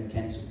that we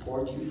can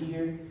support you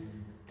here,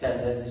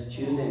 because as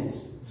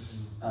students,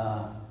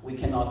 we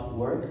cannot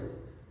work.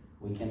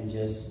 We can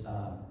just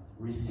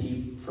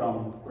receive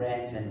from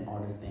grants and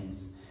other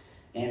things.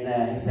 And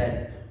he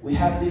said, we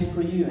have this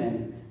for you,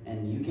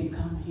 and you can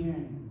come here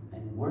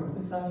and work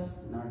with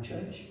us in our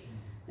church.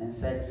 And I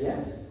said,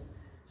 yes.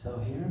 So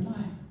here am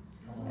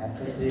I,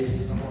 after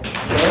this story.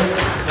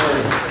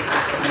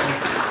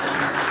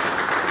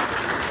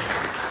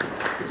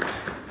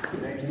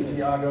 Thank you,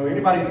 Tiago.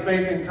 Anybody's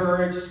faith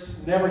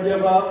encouraged? Never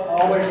give up.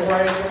 Always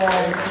pray. Come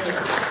on.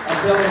 I'm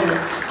telling you.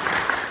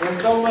 There's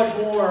so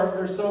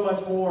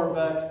much more,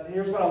 but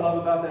here's what I love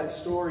about that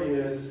story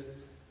is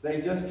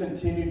they just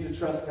continued to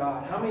trust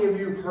God. How many of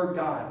you have heard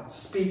God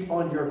speak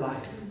on your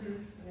life?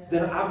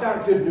 Then I've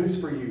got good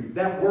news for you.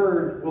 That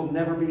word will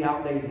never be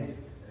outdated.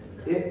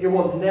 It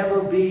will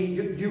never be,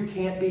 you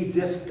can't be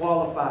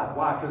disqualified.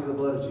 Why? Because of the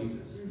blood of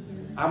Jesus.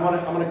 I'm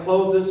gonna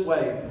close this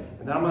way,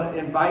 and then I'm going to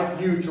invite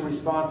you to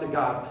respond to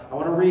God. I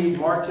want to read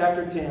Mark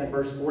chapter 10,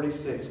 verse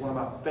 46, one of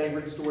my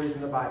favorite stories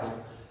in the Bible,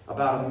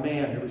 about a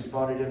man who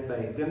responded in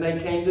faith. Then they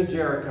came to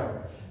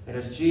Jericho, and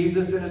as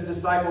Jesus and his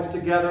disciples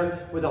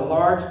together with a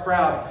large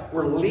crowd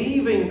were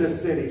leaving the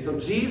city, so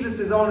Jesus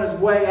is on his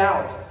way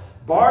out,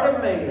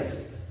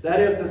 Bartimaeus, that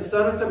is the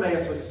son of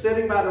Timaeus, was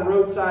sitting by the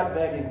roadside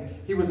begging.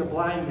 He was a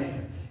blind man.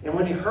 And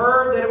when he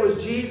heard that it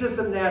was Jesus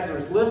of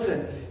Nazareth,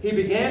 listen, he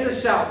began to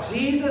shout,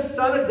 Jesus,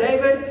 son of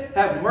David,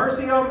 have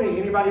mercy on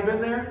me. Anybody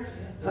been there?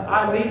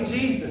 I need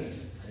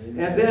Jesus. And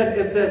then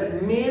it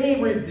says,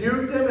 many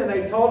rebuked him and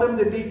they told him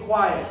to be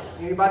quiet.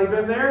 Anybody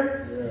been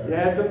there?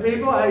 Yeah, some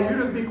people, hey, you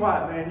just be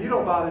quiet, man. You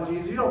don't bother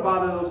Jesus. You don't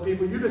bother those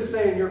people. You just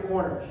stay in your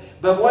corner.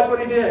 But watch what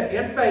he did.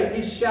 In faith,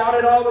 he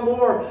shouted all the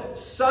more,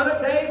 Son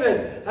of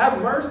David,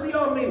 have mercy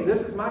on me.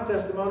 This is my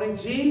testimony.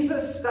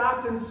 Jesus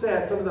stopped and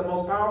said some of the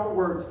most powerful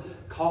words.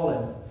 Call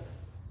him.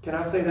 Can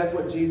I say that's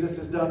what Jesus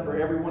has done for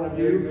every one of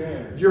you?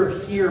 Amen. You're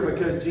here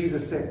because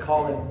Jesus said,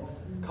 call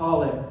him.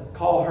 Call him.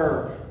 Call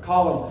her.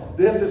 Call him.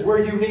 This is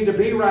where you need to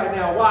be right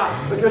now.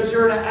 Why? Because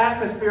you're in an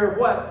atmosphere of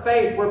what?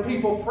 Faith, where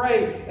people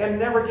pray and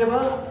never give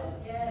up.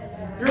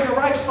 You're in the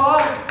right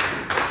spot.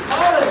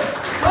 Call him.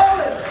 Call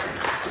him.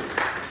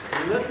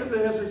 And listen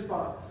to his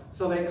response.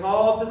 So they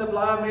called to the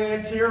blind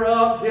man, cheer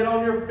up, get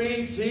on your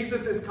feet.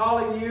 Jesus is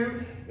calling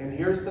you. And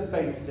here's the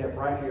faith step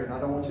right here, and I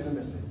don't want you to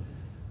miss it.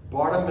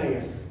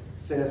 Bartimaeus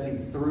says he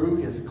threw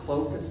his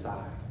cloak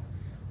aside.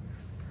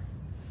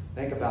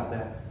 Think about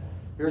that.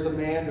 Here's a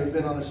man who had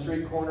been on a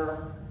street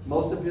corner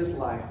most of his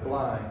life,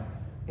 blind,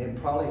 and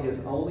probably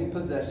his only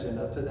possession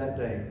up to that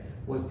day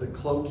was the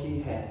cloak he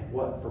had.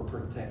 What? For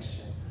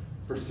protection,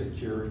 for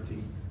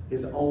security.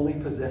 His only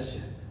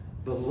possession.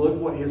 But look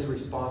what his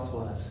response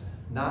was.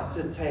 Not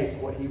to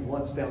take what he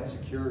once found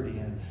security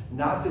in.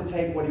 Not to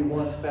take what he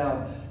once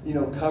found,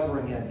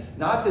 covering in.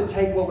 Not to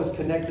take what was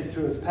connected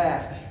to his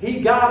past.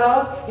 He got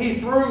up, he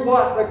threw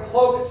what? The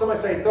cloak. Somebody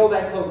say, throw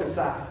that cloak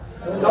aside.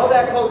 Throw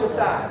that cloak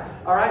aside.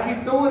 All right,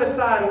 he threw it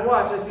aside, and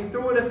watch, as he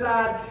threw it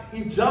aside,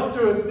 he jumped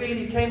to his feet,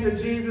 he came to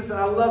Jesus, and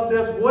I love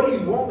this. What do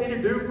you want me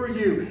to do for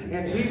you?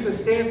 And Jesus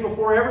stands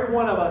before every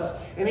one of us,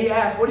 and he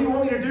asks, what do you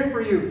want me to do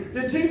for you?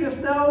 Did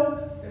Jesus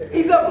know?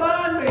 He's a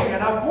blind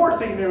man. Of course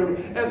he knew.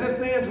 As this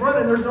man's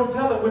running, there's no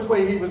telling which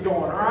way he was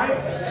going, all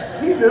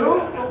right? He knew.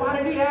 But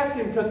why did he ask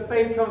him? Because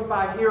faith comes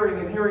by hearing,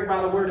 and hearing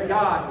by the word of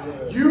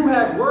God. You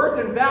have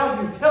worth and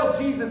value. Tell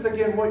Jesus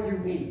again what you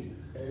need.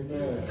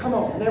 Amen. Come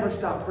on, never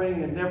stop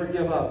praying and never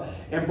give up.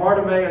 And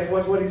Bartimaeus,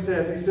 watch what he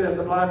says. He says,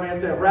 the blind man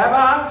said, Rabbi,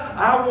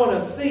 I want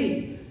to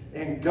see.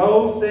 And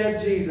go,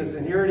 said Jesus.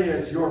 And here it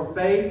is. Your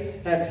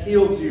faith has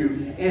healed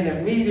you. And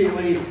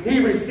immediately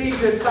he received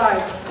his sight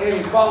and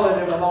he followed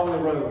him along the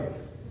road.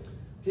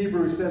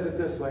 Hebrews says it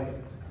this way.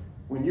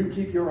 When you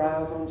keep your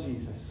eyes on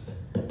Jesus,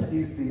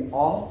 he's the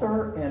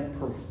author and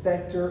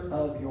perfecter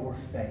of your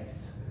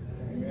faith.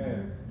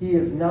 Amen. He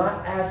is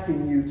not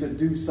asking you to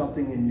do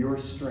something in your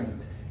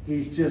strength.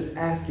 He's just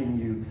asking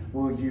you,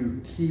 will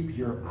you keep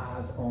your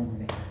eyes on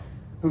me?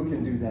 Who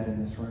can do that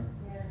in this room?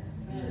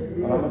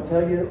 But I'm going to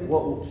tell you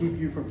what will keep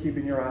you from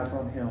keeping your eyes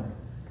on him.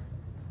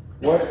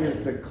 What is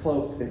the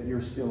cloak that you're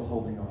still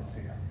holding on to?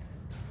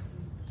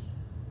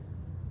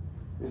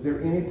 Is there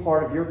any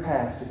part of your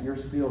past that you're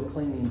still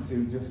clinging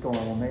to, just going,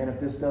 well, man, if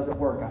this doesn't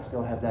work, I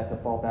still have that to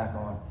fall back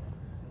on?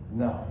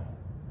 No.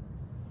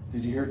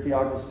 Did you hear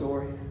Tiago's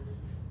story?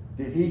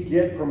 Did he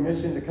get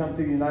permission to come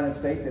to the United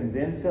States and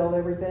then sell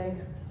everything?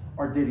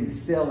 Or did he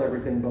sell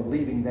everything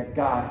believing that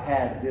God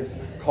had this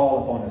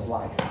call upon his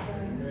life?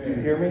 Amen. Do you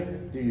hear me?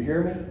 Do you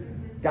hear me?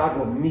 God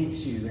will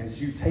meet you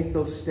as you take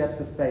those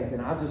steps of faith.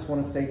 And I just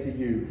want to say to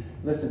you,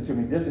 listen to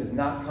me, this is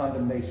not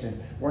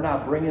condemnation. We're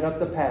not bringing up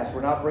the past.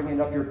 We're not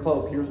bringing up your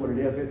cloak. Here's what it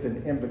is. It's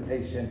an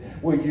invitation.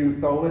 Will you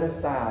throw it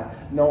aside,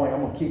 knowing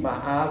I'm going to keep my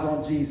eyes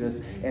on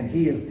Jesus, and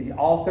he is the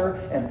author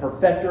and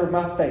perfecter of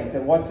my faith.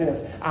 And watch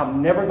this.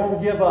 I'm never going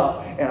to give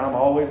up, and I'm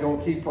always going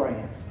to keep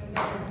praying.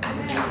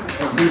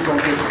 And he's going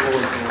to get the glory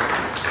for it.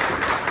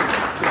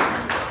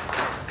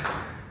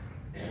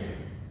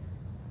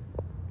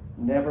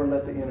 Never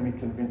let the enemy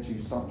convince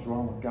you something's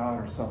wrong with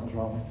God or something's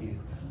wrong with you.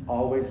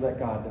 Always let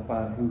God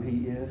define who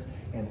he is,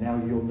 and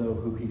now you'll know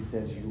who he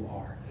says you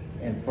are.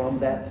 And from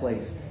that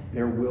place,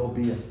 there will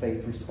be a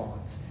faith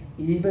response,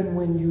 even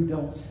when you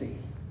don't see.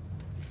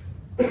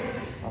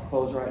 I'll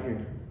close right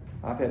here.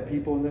 I've had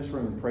people in this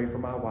room pray for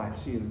my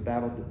wife. She has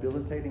battled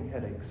debilitating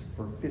headaches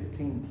for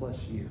 15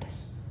 plus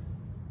years.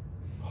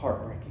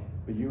 Heartbreaking.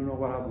 But you know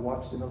what I've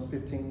watched in those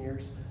 15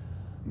 years?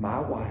 My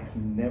wife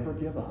never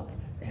give up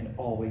and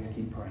always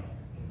keep praying.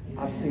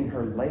 I've seen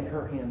her lay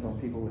her hands on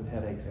people with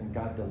headaches and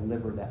God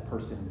deliver that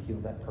person and heal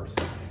that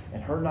person.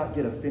 And her not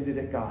get offended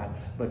at God,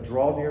 but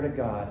draw near to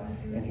God,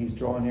 and he's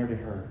drawing near to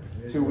her.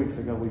 2 weeks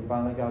ago, we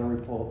finally got a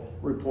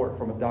report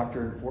from a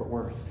doctor in Fort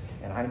Worth.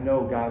 And I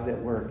know God's at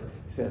work.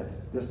 He said,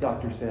 this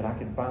doctor said, I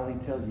can finally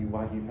tell you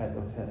why you've had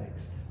those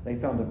headaches. They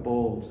found a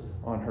bulge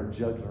on her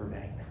jugular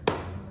vein.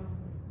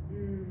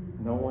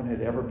 No one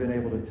had ever been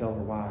able to tell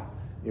her why.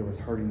 it was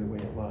hurting the way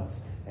it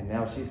was. And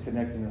now she's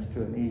connecting us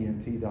to an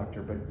ENT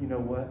doctor. But you know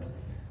what?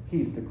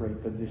 He's the great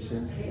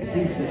physician. And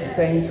he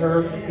sustained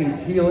her.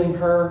 He's healing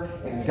her.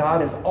 And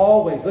God has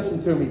always,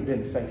 listen to me,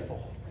 been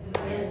faithful.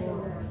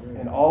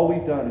 And all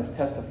we've done is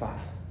testify.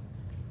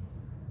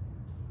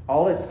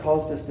 All it's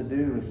caused us to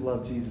do is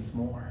love Jesus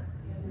more.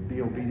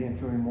 Be obedient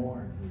to him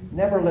more.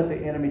 Never let the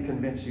enemy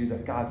convince you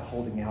that God's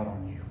holding out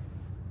on you.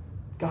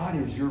 God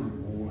is your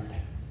reward.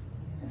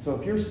 And so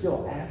if you're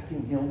still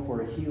asking him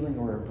for a healing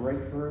or a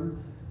breakthrough,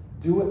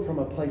 do it from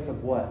a place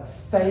of what?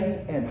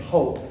 Faith and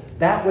hope.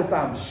 That which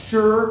I'm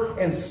sure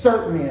and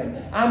certain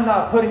in. I'm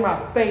not putting my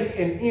faith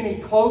in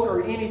any cloak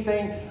or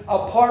anything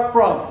apart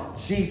from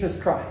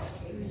Jesus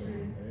Christ.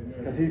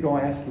 Because he's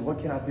going to ask you, what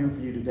can I do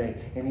for you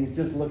today? And he's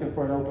just looking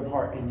for an open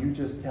heart. And you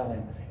just tell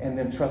him and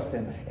then trust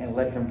him and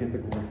let him get the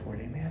glory for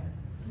it. Amen?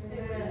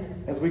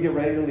 Amen. As we get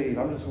ready to leave,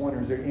 I'm just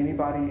wondering, is there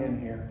anybody in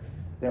here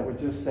that would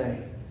just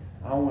say,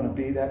 I want to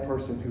be that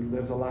person who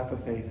lives a life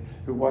of faith,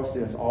 who, watch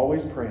this,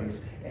 always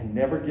prays and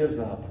never gives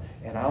up.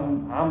 And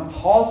I'm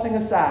tossing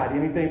aside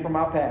anything from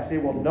my past.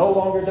 It will no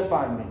longer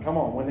define me. Come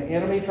on. When the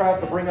enemy tries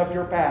to bring up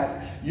your past,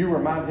 you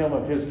remind him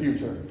of his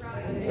future.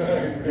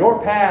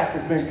 Your past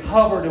has been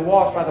covered and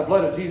washed by the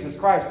blood of Jesus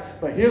Christ,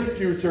 but his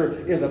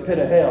future is a pit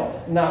of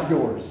hell, not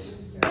yours.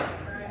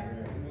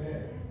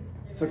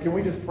 So can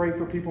we just pray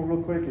for people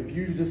real quick? If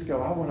you just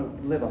go, I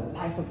want to live a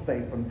life of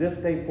faith from this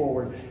day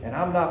forward, and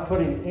I'm not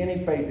putting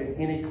any faith in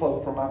any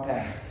cloak from my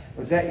past.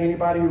 Was that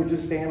anybody who would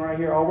just stand right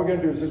here? All we're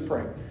going to do is just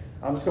pray.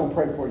 I'm just going to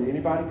pray for you.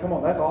 Anybody? Come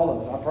on, that's all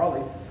of us.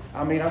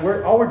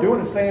 All we're doing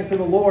is saying to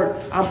the Lord,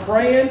 I'm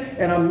praying,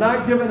 and I'm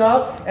not giving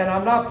up, and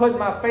I'm not putting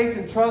my faith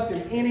and trust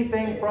in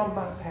anything from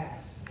my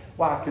past.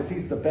 Why? Because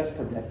he's the best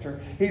protector.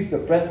 He's the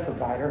best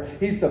provider.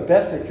 He's the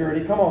best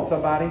security. Come on,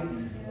 somebody.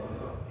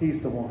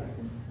 He's the one.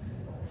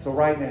 So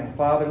right now,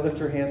 Father, lift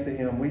your hands to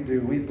him. We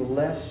do. We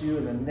bless you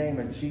in the name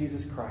of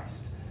Jesus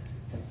Christ.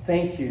 And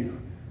thank you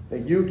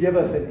that you give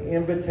us an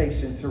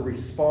invitation to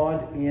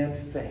respond in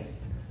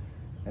faith.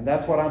 And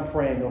that's what I'm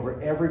praying over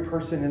every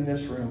person in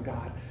this room,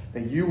 God.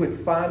 That you would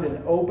find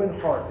an open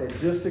heart that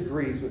just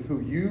agrees with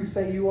who you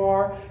say you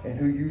are and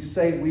who you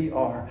say we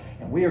are.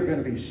 And we are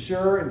going to be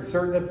sure and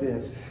certain of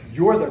this.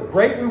 You're the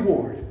great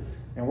reward.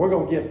 And we're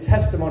going to give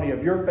testimony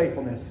of your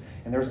faithfulness.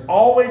 And there's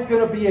always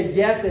going to be a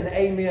yes and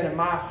amen in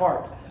my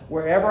heart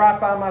wherever I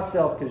find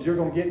myself, because you're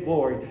going to get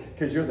glory,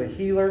 because you're the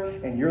healer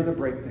and you're the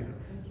breakthrough.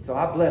 So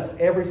I bless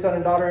every son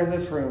and daughter in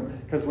this room,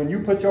 because when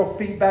you put your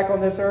feet back on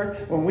this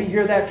earth, when we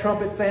hear that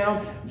trumpet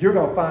sound, you're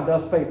going to find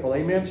us faithful.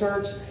 Amen,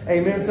 church?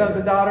 Amen, sons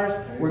and daughters?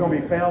 We're going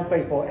to be found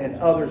faithful, and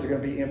others are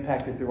going to be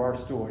impacted through our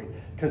story,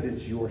 because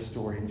it's your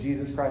story. In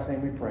Jesus Christ's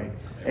name we pray.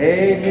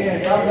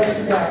 Amen. God bless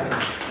you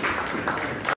guys.